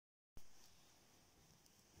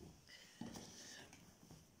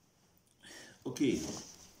Okay,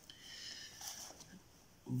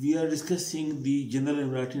 we are discussing the general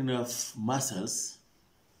anatomy of muscles,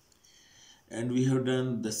 and we have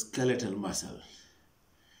done the skeletal muscle.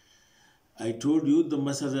 I told you the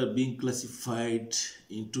muscles are being classified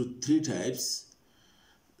into three types: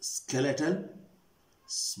 skeletal,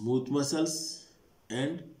 smooth muscles,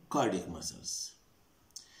 and cardiac muscles.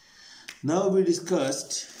 Now we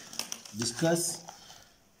discuss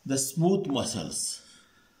the smooth muscles.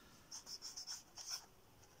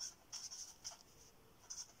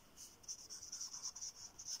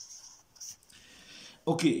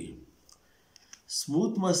 Okay,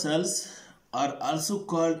 smooth muscles are also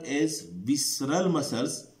called as visceral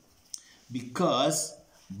muscles because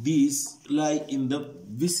these lie in the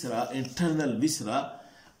viscera, internal viscera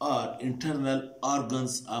or internal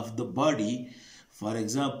organs of the body. For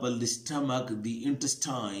example, the stomach, the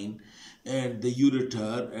intestine, and the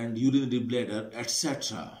ureter and urinary bladder,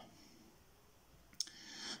 etc.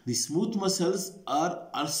 The smooth muscles are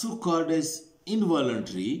also called as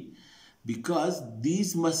involuntary because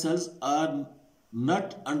these muscles are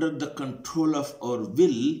not under the control of our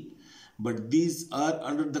will, but these are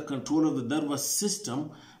under the control of the nervous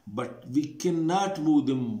system, but we cannot move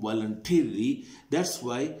them voluntarily. That's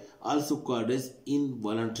why also called as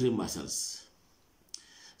involuntary muscles.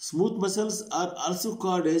 Smooth muscles are also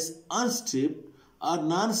called as unstripped or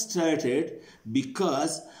non-striated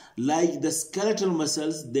because, like the skeletal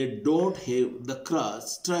muscles, they don't have the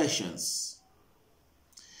cross striations.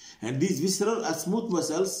 And these visceral or smooth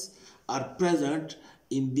muscles are present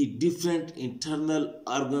in the different internal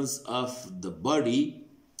organs of the body,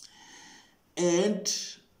 and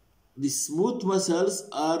the smooth muscles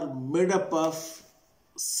are made up of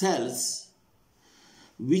cells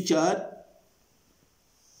which are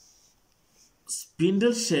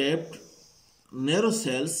spindle-shaped narrow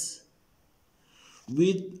cells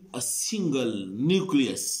with a single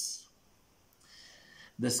nucleus.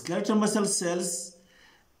 The skeletal muscle cells,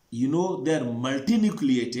 they are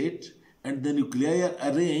multinucleated and the nuclei are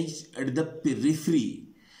arranged at the periphery,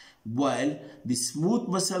 while the smooth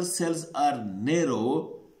muscle cells are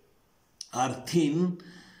narrow or thin,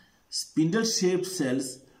 spindle-shaped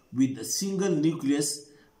cells with a single nucleus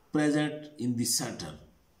present in the center.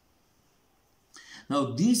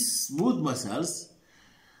 Now, these smooth muscles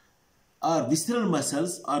are visceral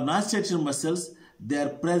muscles or non-striated muscles. They are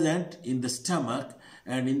present in the stomach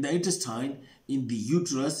and in the intestine, in the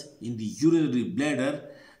uterus, in the urinary bladder,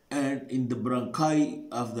 and in the bronchi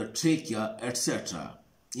of the trachea, etc.,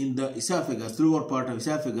 in the esophagus, lower part of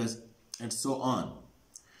esophagus, and so on.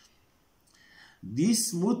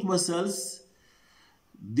 These smooth muscles,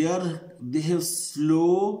 they have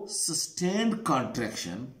slow, sustained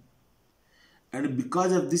contraction, and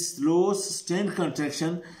because of this slow, sustained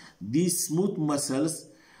contraction, these smooth muscles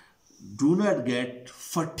do not get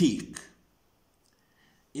fatigue.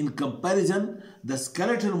 In comparison, the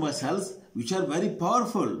skeletal muscles, which are very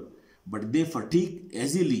powerful, but they fatigue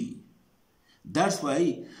easily. That's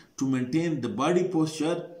why, to maintain the body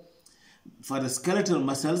posture for the skeletal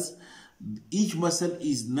muscles, each muscle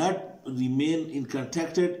is not remain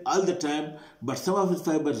contracted all the time, but some of its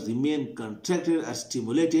fibers remain contracted or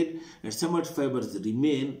stimulated, and some of its fibers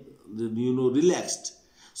remain, relaxed,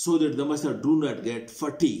 so that the muscle do not get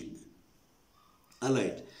fatigue.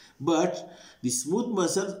 Alright, but the smooth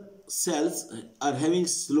muscle cells are having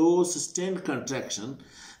slow, sustained contraction.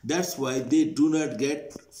 That's why they do not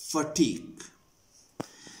get fatigue.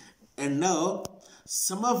 And now,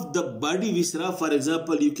 some of the body viscera, for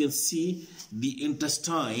example, you can see the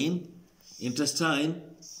intestine.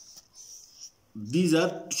 These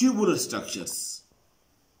are tubular structures.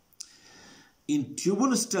 In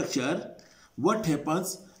tubular structure, what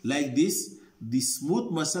happens like this? The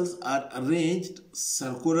smooth muscles are arranged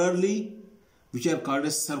circularly, which are called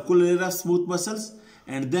as circular smooth muscles,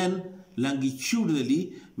 and then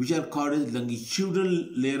longitudinally, which are called as longitudinal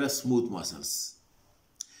layer of smooth muscles.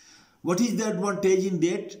 What is the advantage in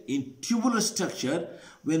that? In tubular structure,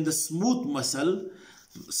 when the smooth muscle,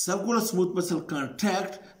 circular smooth muscle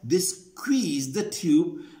contract, they squeeze the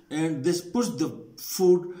tube and this push the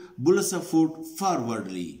bolus of food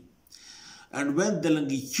forwardly. And when the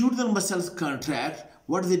longitudinal muscles contract,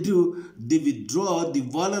 what they do? They withdraw the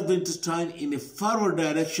wall of the intestine in a forward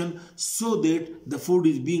direction so that the food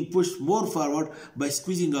is being pushed more forward by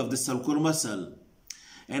squeezing of the circular muscle.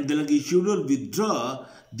 And the longitudinal withdraw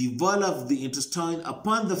the wall of the intestine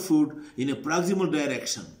upon the food in a proximal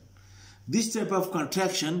direction. This type of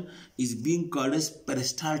contraction is being called as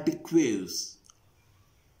peristaltic waves.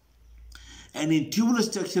 And in tubular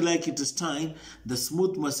structure like intestine, the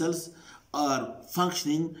smooth muscles are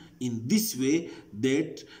functioning in this way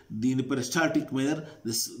that in a peristaltic manner,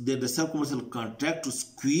 the subcutaneous muscle contract to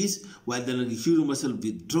squeeze while the longitudinal muscle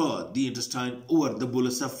withdraw the intestine over the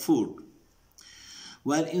bolus of food.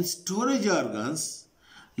 While in storage organs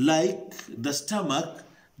like the stomach,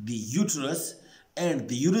 the uterus and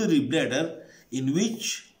the urinary bladder, in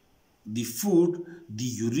which the food, the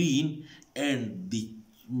urine and the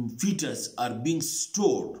fetus are being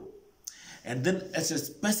stored, and then at a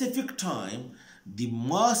specific time the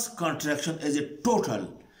mass contraction as a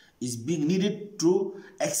total is being needed to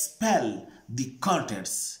expel the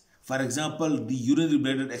contents. For example, the urinary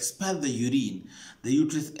bladder expels the urine, the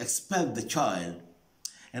uterus expels the child,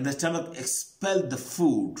 and the stomach expels the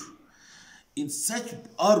food. In such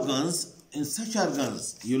organs,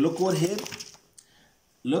 you look over here,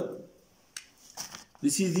 look,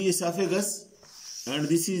 this is the esophagus and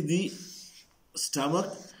this is the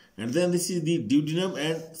stomach, and then this is the duodenum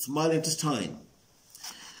and small intestine.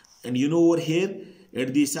 And you know over here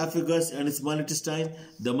at the esophagus and small intestine,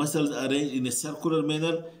 the muscles are arranged in a circular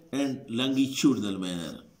manner and longitudinal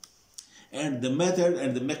manner. And the method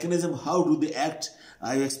and the mechanism, how do they act,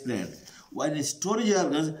 I have explained. While in storage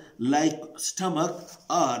organs like stomach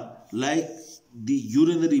or like the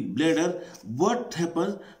urinary bladder, what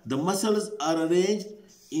happens? The muscles are arranged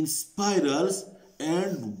in spirals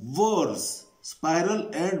and whorls.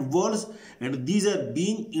 And these are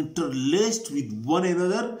being interlaced with one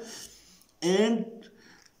another, and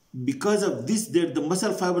because of this, that the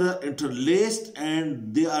muscle fibers are interlaced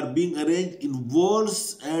and they are being arranged in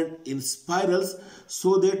whorls and in spirals,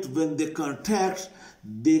 so that when they contract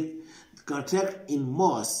in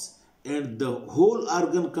mass, and the whole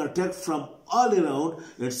organ contract from all around,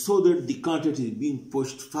 and so that the content is being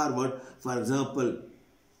pushed forward. For example,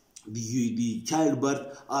 the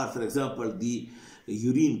childbirth, or for example the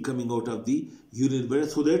urine coming out of the urinary bladder,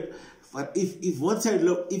 so that if one side,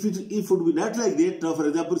 look, if it would be not like that. Now for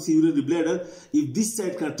example, see urinary bladder, if this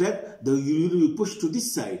side contract, the urine will push to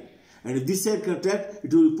this side, and if this side contract,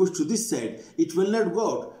 it will be pushed to this side. It will not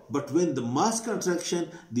go out. But when the mass contraction,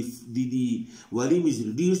 the volume is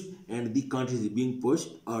reduced and the content is being pushed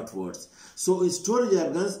outwards. So in storage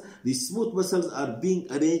organs, the smooth muscles are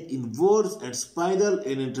being arranged in whorls and spiral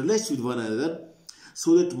and interlaced with one another,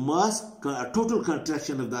 so that total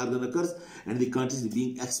contraction of the organ occurs and the content is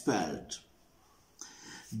being expelled.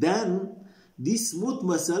 Then these smooth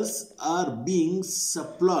muscles are being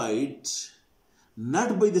supplied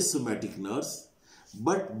not by the somatic nerves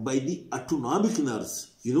but by the autonomic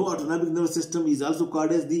nerves. You know, autonomic nervous system is also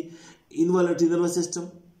called as the involuntary nervous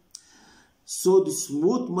system. So the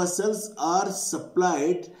smooth muscles are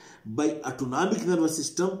supplied by autonomic nervous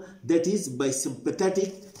system, that is by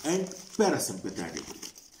sympathetic and parasympathetic.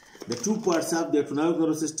 The two parts of the autonomic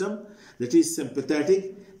nervous system, that is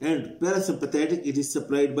sympathetic and parasympathetic, it is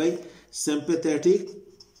supplied by sympathetic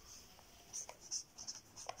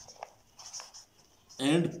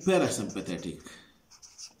and parasympathetic.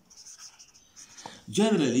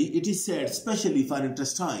 Generally, it is said, especially for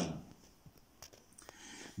intestine,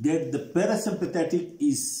 that the parasympathetic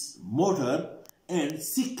is motor and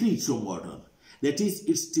secretomotor. That is,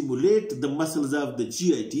 it stimulates the muscles of the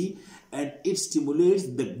GIT and it stimulates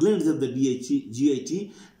the glands of the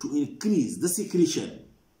GIT to increase the secretion.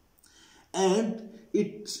 And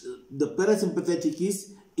the parasympathetic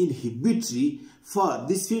is inhibitory for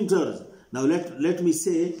the sphincters. Now let me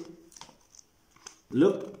say,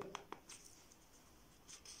 look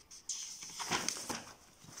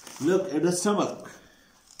at the stomach.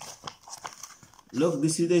 Look,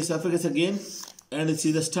 this is the esophagus again, and this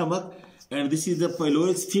is the stomach, and this is the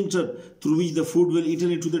pyloric sphincter through which the food will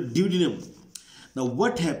enter into the duodenum. Now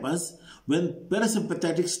what happens when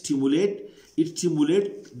parasympathetic stimulate? It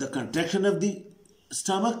stimulates the contraction of the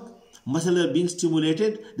stomach, muscles are being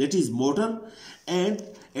stimulated, that is motor, and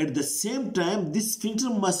at the same time these sphincter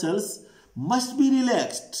muscles must be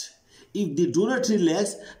relaxed. If they do not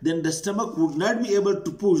relax, then the stomach would not be able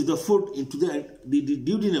to push the food into the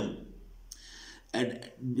duodenum.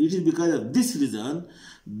 And it is because of this reason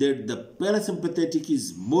that the parasympathetic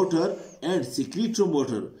is motor and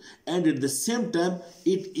secretomotor, and at the same time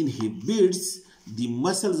it inhibits the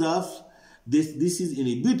muscles of this is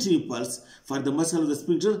inhibitory impulse for the muscle of the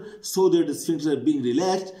sphincter, so that the sphincter is being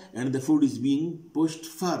relaxed and the food is being pushed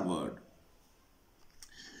forward.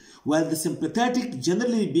 While the sympathetic,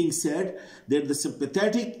 generally being said that the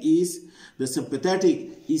sympathetic is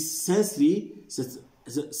sensory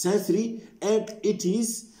and it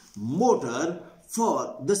is motor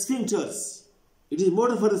for the sphincters. It is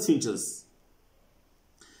motor for the sphincters.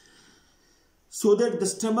 so that the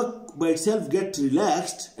stomach by itself gets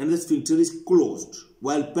relaxed and the sphincter is closed.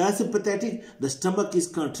 While parasympathetic, the stomach is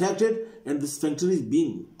contracted and the sphincter is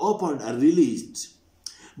being opened or released.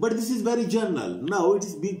 But this is very general. Now it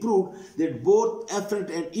is being proved that both afferent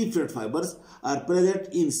and efferent fibers are present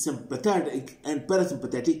in sympathetic and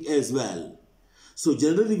parasympathetic as well. So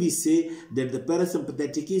generally we say that the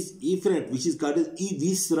parasympathetic is efferent, which is called as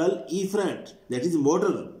visceral efferent, that is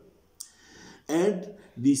motor. And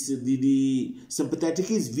the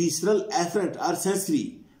sympathetic is visceral afferent or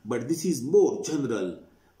sensory, but this is more general.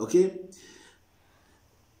 Okay,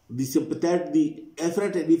 the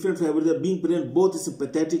afferent and efferent fibers are being present both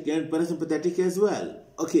sympathetic and parasympathetic as well.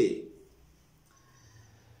 Okay,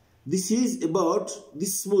 this is about the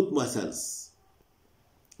smooth muscles.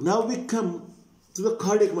 Now we come to the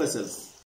cardiac muscles.